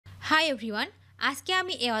Hi everyone, আজকে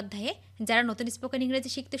আমি এই অধ্যায়ে যারা নতুন স্পোকেন ইংরেজি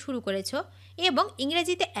শিখতে শুরু করেছো এবং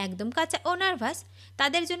ইংরেজিতে একদম কাঁচা ও নার্ভাস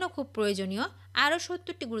তাদের জন্য খুব প্রয়োজনীয় আরও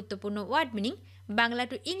 ৭০টি গুরুত্বপূর্ণ word meaning Bangla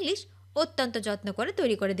to English অত্যন্ত যত্ন করে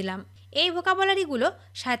তৈরি করে দিলাম। এই ভোকাবুলারিগুলো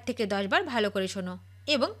 ৭ থেকে ১০ বার ভালো করে শোনো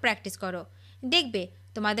এবং প্র্যাকটিস করো, দেখবে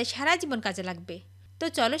তোমাদের সারা জীবন কাজে লাগবে। তো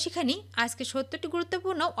চলো শিখে নিই আজকে ৭০টি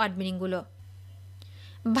গুরুত্বপূর্ণ ওয়ার্ড মিনিংগুলো।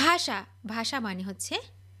 ভাষা, ভাষা মানে হচ্ছে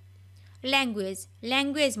ল্যাঙ্গুয়েজ,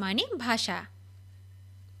 ল্যাঙ্গুয়েজ মানে ভাষা।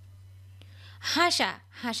 হাসা,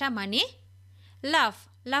 হাসা মানে লাফ,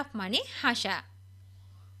 লাফ মানে হাসা।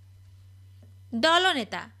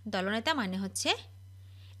 দলনেতা, দলনেতা মানে হচ্ছে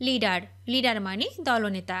লিডার, লিডার মানে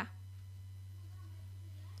দলনেতা।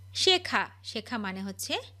 শেখা, শেখা মানে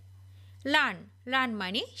হচ্ছে লার্ন, লার্ন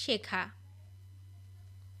মানে শেখা।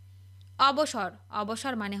 অবসর,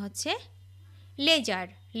 অবসর মানে হচ্ছে লেজার,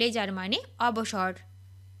 লেজার মানে অবসর।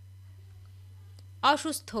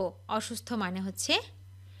 অসুস্থ, অসুস্থ মানে হচ্ছে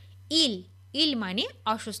ইল, ইল মানে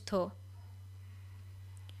অসুস্থ।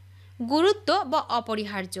 গুরুত্ব বা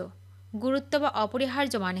অপরিহার্য, গুরুত্ব বা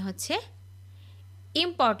অপরিহার্য মানে হচ্ছে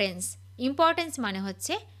ইম্পর্টেন্স, ইম্পর্টেন্স মানে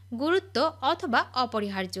হচ্ছে গুরুত্ব অথবা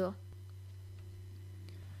অপরিহার্য।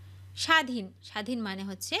 স্বাধীন, স্বাধীন মানে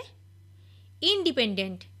হচ্ছে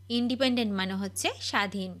ইন্ডিপেন্ডেন্ট, ইন্ডিপেন্ডেন্ট মানে হচ্ছে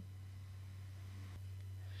স্বাধীন।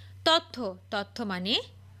 তথ্য, তথ্য মানে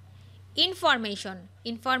ইনফরমেশন,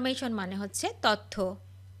 ইনফরমেশন মানে হচ্ছে তথ্য।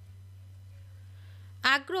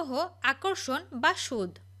 আগ্রহ, আকর্ষণ বা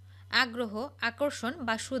সুদ, আগ্রহ, আকর্ষণ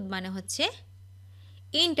বা সুদ মানে হচ্ছে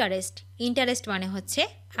ইন্টারেস্ট, ইন্টারেস্ট মানে হচ্ছে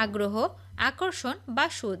আগ্রহ, আকর্ষণ বা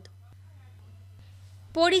সুদ।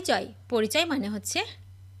 পরিচয়, পরিচয় মানে হচ্ছে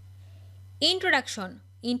ইন্ট্রোডাকশন,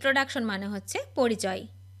 ইন্ট্রোডাকশন মানে হচ্ছে পরিচয়।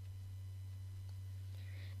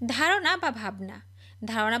 ধারণা বা ভাবনা,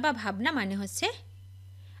 ধারণা বা ভাবনা মানে হচ্ছে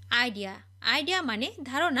আইডিয়া, আইডিয়া মানে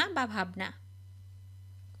ধারণা বা ভাবনা।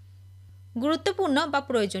 গুরুত্বপূর্ণ বা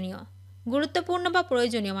প্রয়োজনীয়, গুরুত্বপূর্ণ বা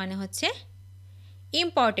প্রয়োজনীয় মানে হচ্ছে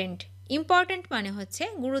ইম্পর্টেন্ট, ইম্পর্টেন্ট মানে হচ্ছে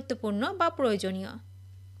গুরুত্বপূর্ণ বা প্রয়োজনীয়।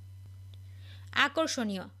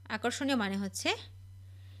 আকর্ষণীয়, আকর্ষণীয় মানে হচ্ছে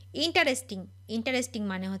ইন্টারেস্টিং, ইন্টারেস্টিং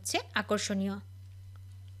মানে হচ্ছে আকর্ষণীয়।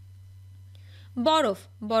 বরফ,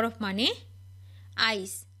 বরফ মানে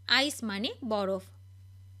আইস, আইস মানে বরফ।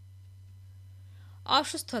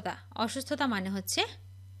 অসুস্থতা, অসুস্থতা মানে হচ্ছে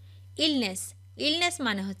ইলনেস, ইলনেস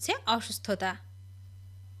মানে হচ্ছে অসুস্থতা।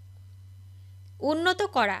 উন্নত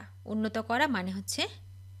করা, উন্নত করা মানে হচ্ছে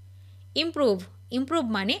ইমপ্রুভ, ইমপ্রুভ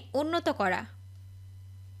মানে উন্নত করা।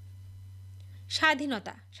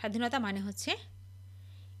 স্বাধীনতা, স্বাধীনতা মানে হচ্ছে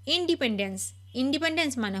ইন্ডিপেন্ডেন্স,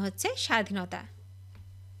 ইন্ডিপেন্ডেন্স মানে হচ্ছে স্বাধীনতা।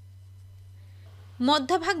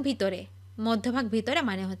 মধ্যভাগ ভিতরে, মধ্যভাগ ভিতরে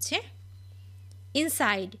মানে হচ্ছে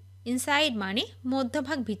ইনসাইড, ইনসাইড মানে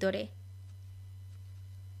মধ্যভাগ ভিতরে।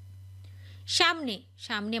 সামনে,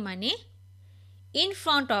 সামনে মানে in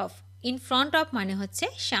front of, in front of মানে হচ্ছে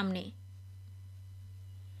সামনে।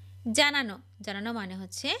 জানানো, জানানো মানে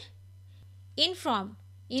হচ্ছে ইনফর্ম,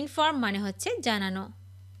 ইনফর্ম মানে হচ্ছে জানানো।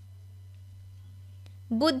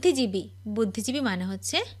 বুদ্ধিজীবী, বুদ্ধিজীবী মানে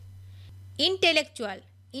হচ্ছে ইন্টেলেকচুয়াল,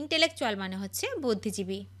 ইন্টেলেকচুয়াল মানে হচ্ছে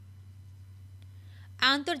বুদ্ধিজীবী।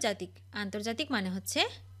 আন্তর্জাতিক, আন্তর্জাতিক মানে হচ্ছে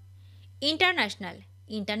ইন্টারন্যাশনাল,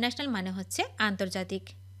 ইন্টারন্যাশনাল মানে হচ্ছে আন্তর্জাতিক।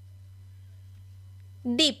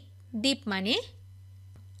 দ্বীপ, দ্বীপ মানে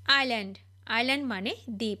আইল্যান্ড, আইল্যান্ড মানে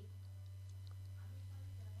দ্বীপ।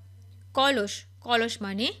 কলস, কলস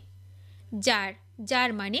মানে জার, জার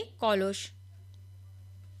মানে কলস।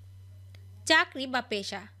 চাকরি বা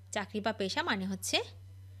পেশা, চাকরি বা পেশা মানে হচ্ছে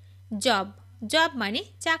জব, জব মানে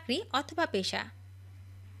চাকরি অথবা পেশা।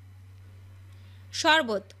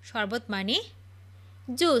 শরবত, শরবত মানে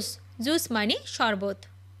জুস, জুস মানে শরবত।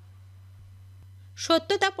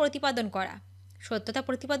 সত্যতা প্রতিপাদন করা, সত্যতা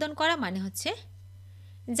প্রতিপাদন করা মানে হচ্ছে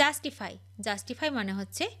জাস্টিফাই, জাস্টিফাই মানে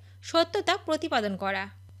হচ্ছে সত্যতা প্রতিপাদন করা।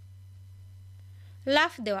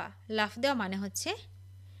 লাফ দেওয়া, লাফ দেওয়া মানে হচ্ছে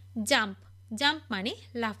জাম্প, জাম্প মানে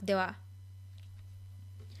লাফ দেওয়া।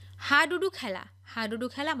 হাডুডু খেলা, হাডুডু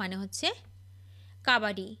খেলা মানে হচ্ছে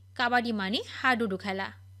কাবাডি, কাবাডি মানে হাডুডু খেলা।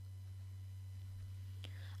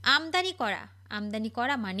 আমদানি করা, আমদানি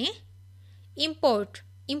করা মানে ইম্পোর্ট,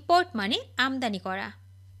 ইম্পোর্ট মানে আমদানি করা।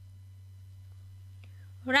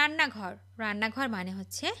 রান্নাঘর, রান্নাঘর মানে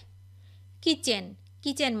হচ্ছে কিচেন,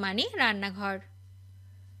 কিচেন মানে রান্নাঘর।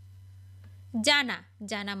 জানা,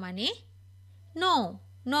 জানা মানে নো,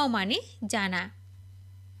 নো মানে জানা।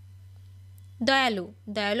 দয়ালু,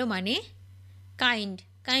 দয়ালু মানে কাইন্ড,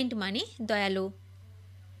 কাইন্ড মানে দয়ালু।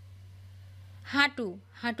 হাঁটু,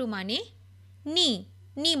 হাঁটু মানে নি,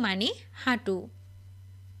 নি মানে হাঁটু।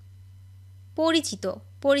 পরিচিত,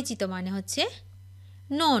 পরিচিত মানে হচ্ছে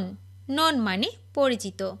নোন, নোন মানে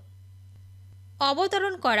পরিচিত।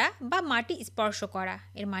 অবতরণ করা বা মাটি স্পর্শ করা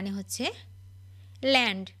এর মানে হচ্ছে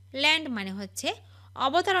ল্যান্ড, ল্যান্ড মানে হচ্ছে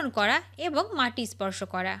অবতরণ করা এবং মাটি স্পর্শ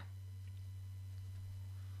করা।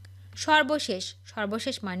 সর্বশেষ,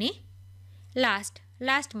 সর্বশেষ মানে লাস্ট,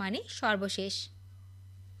 লাস্ট মানে সর্বশেষ।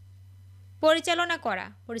 পরিচালনা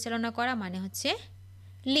করা, পরিচালনা করা মানে হচ্ছে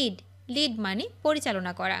লিড, লিড মানে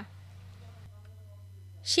পরিচালনা করা।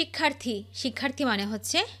 শিক্ষার্থী, শিক্ষার্থী মানে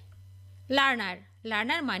হচ্ছে লার্নার,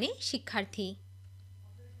 লার্নার মানে শিক্ষার্থী।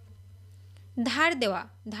 ধার দেওয়া,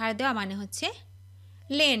 ধার দেওয়া মানে হচ্ছে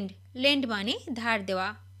লেন্ড, লেন্ড মানে ধার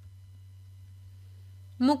দেওয়া।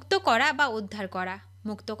 মুক্ত করা বা উদ্ধার করা,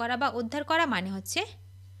 মুক্ত করা বা উদ্ধার করা মানে হচ্ছে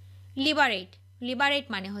লিবারেট,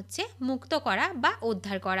 লিবারেট মানে হচ্ছে মুক্ত করা বা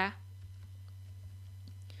উদ্ধার করা।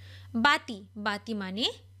 বাতি, বাতি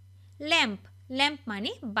মানে ল্যাম্প, ল্যাম্প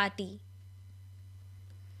মানে বাতি।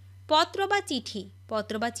 পত্র বা চিঠি,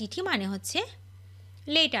 পত্র বা চিঠি মানে হচ্ছে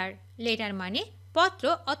লেটার, লেটার মানে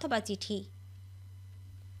পত্র অথবা চিঠি।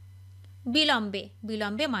 বিলম্বে,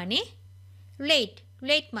 বিলম্বে মানে লেট,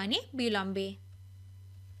 লেট মানে বিলম্বে।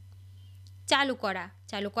 চালু করা,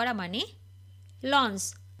 চালু করা মানে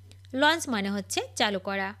লঞ্চ, লঞ্চ মানে হচ্ছে চালু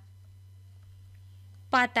করা।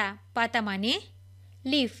 পাতা, পাতা মানে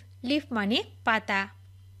লিফ, লিফ মানে পাতা।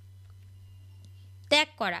 ত্যাগ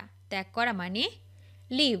করা, ত্যাগ করা মানে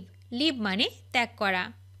লিভ, লিভ মানে ত্যাগ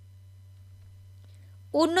করা।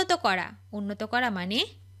 উন্নত করা, উন্নত করা মানে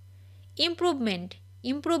ইমপ্রুভমেন্ট,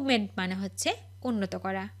 ইমপ্রুভমেন্ট মানে হচ্ছে উন্নত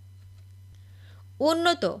করা।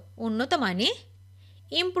 উন্নত, উন্নত মানে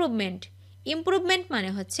ইমপ্রুভমেন্ট, ইমপ্রুভমেন্ট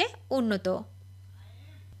মানে হচ্ছে উন্নত।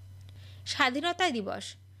 স্বাধীনতা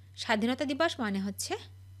দিবস, স্বাধীনতা দিবস মানে হচ্ছে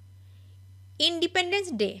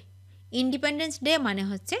ইন্ডিপেন্ডেন্স ডে, ইন্ডিপেন্ডেন্স ডে মানে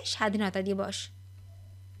হচ্ছে স্বাধীনতা দিবস।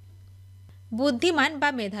 বুদ্ধিমান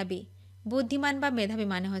বা মেধাবী, বুদ্ধিমান বা মেধাবী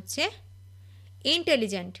মানে হচ্ছে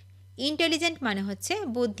ইন্টেলিজেন্ট, ইন্টেলিজেন্ট মানে হচ্ছে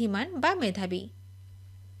বুদ্ধিমান বা মেধাবী।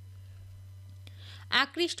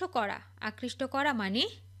 আকৃষ্ট করা, আকৃষ্ট করা মানে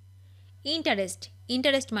ইন্টারেস্ট,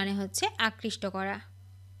 ইন্টারেস্ট মানে হচ্ছে আকৃষ্ট করা।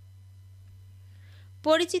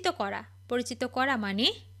 পরিচিত করা, পরিচিত করা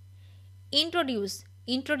মানে ইন্ট্রোডিউস,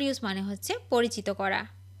 ইন্ট্রোডিউস মানে হচ্ছে পরিচিত করা।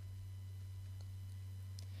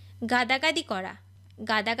 গাদাগাদি করা,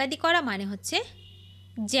 গাদাগাদি করা মানে হচ্ছে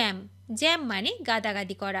জ্যাম, জ্যাম মানে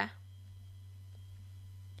গাদাগাদি করা।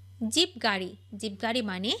 জিপ গাড়ি, জিপ গাড়ি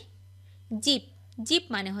মানে জিপ, জিপ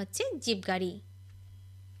মানে হচ্ছে জিপ গাড়ি।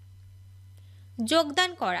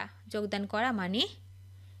 যোগদান করা, যোগদান করা মানে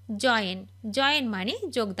জয়েন, জয়েন মানে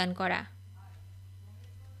যোগদান করা।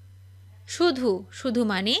 শুধু, শুধু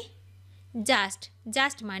মানে জাস্ট,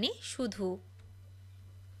 জাস্ট মানে শুধু।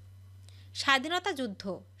 স্বাধীনতা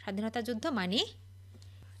যুদ্ধ, স্বাধীনতা যুদ্ধ মানে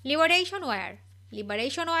লিবারেশন ওয়ার,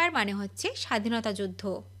 লিবারেশন ওয়ার মানে হচ্ছে স্বাধীনতা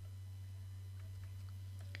যুদ্ধ।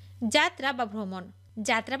 যাত্রা বা ভ্রমণ,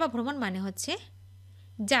 যাত্রা বা ভ্রমণ মানে হচ্ছে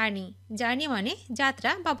জার্নি, জার্নি মানে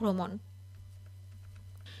যাত্রা বা ভ্রমণ।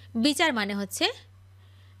 বিচার মানে হচ্ছে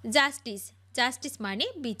জাস্টিস, জাস্টিস মানে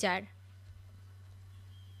বিচার।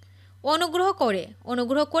 অনুগ্রহ করে,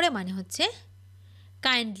 অনুগ্রহ করে মানে হচ্ছে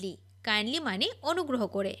কাইন্ডলি, কাইন্ডলি মানে অনুগ্রহ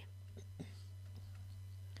করে।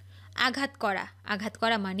 আঘাত করা, আঘাত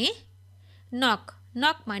করা মানে নক,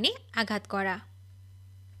 নক মানে আঘাত করা।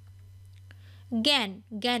 জ্ঞান,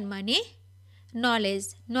 জ্ঞান মানে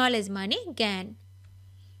নলেজ, নলেজ মানে জ্ঞান।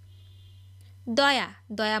 দয়া,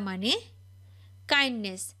 দয়া মানে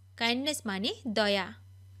কাইন্ডনেস, কাইন্ডনেস মানে দয়া।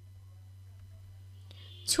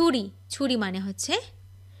 ছুরি, ছুরি মানে হচ্ছে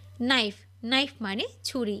নাইফ, নাইফ মানে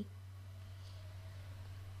ছুরি।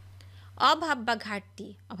 অভাব বা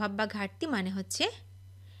ঘাটতি, অভাব বা ঘাটতি মানে হচ্ছে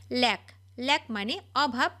ল্যাক, ল্যাক মানে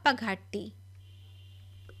অভাব বা ঘাটতি।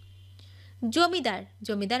 জমিদার,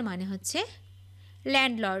 জমিদার মানে হচ্ছে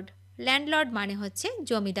ল্যান্ডলর্ড, ল্যান্ডলর্ড মানে হচ্ছে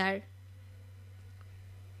জমিদার।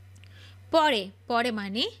 পরে, পরে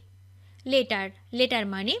মানে লেটার, লেটার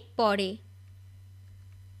মানে পরে।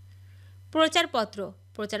 প্রচারপত্র,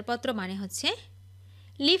 প্রচারপত্র মানে হচ্ছে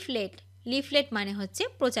লিফলেট, লিফলেট মানে হচ্ছে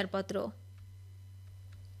প্রচারপত্র।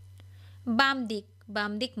 বাম দিক,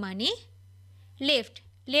 বাম দিক মানে লেফট,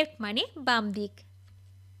 লেফট মানে বাম দিক।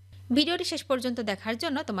 ভিডিওটি শেষ পর্যন্ত দেখার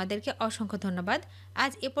জন্য তোমাদেরকে অসংখ্য ধন্যবাদ।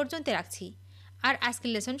 আজ এ পর্যন্ত রাখছি। আর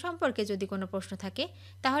আজকের লেসন সম্পর্কে যদি কোনো প্রশ্ন থাকে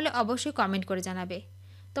তাহলে অবশ্যই কমেন্ট করে জানাবে।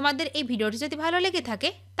 তোমাদের এই ভিডিওটি যদি ভালো লেগে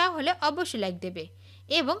থাকে তাহলে অবশ্যই লাইক দেবে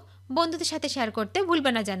এবং বন্ধুদের সাথে শেয়ার করতে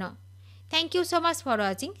ভুলবে না যেন। Thank you so much for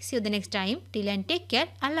watching. C you the next time. Till and take care.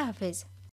 আল্লাহ হাফেজ।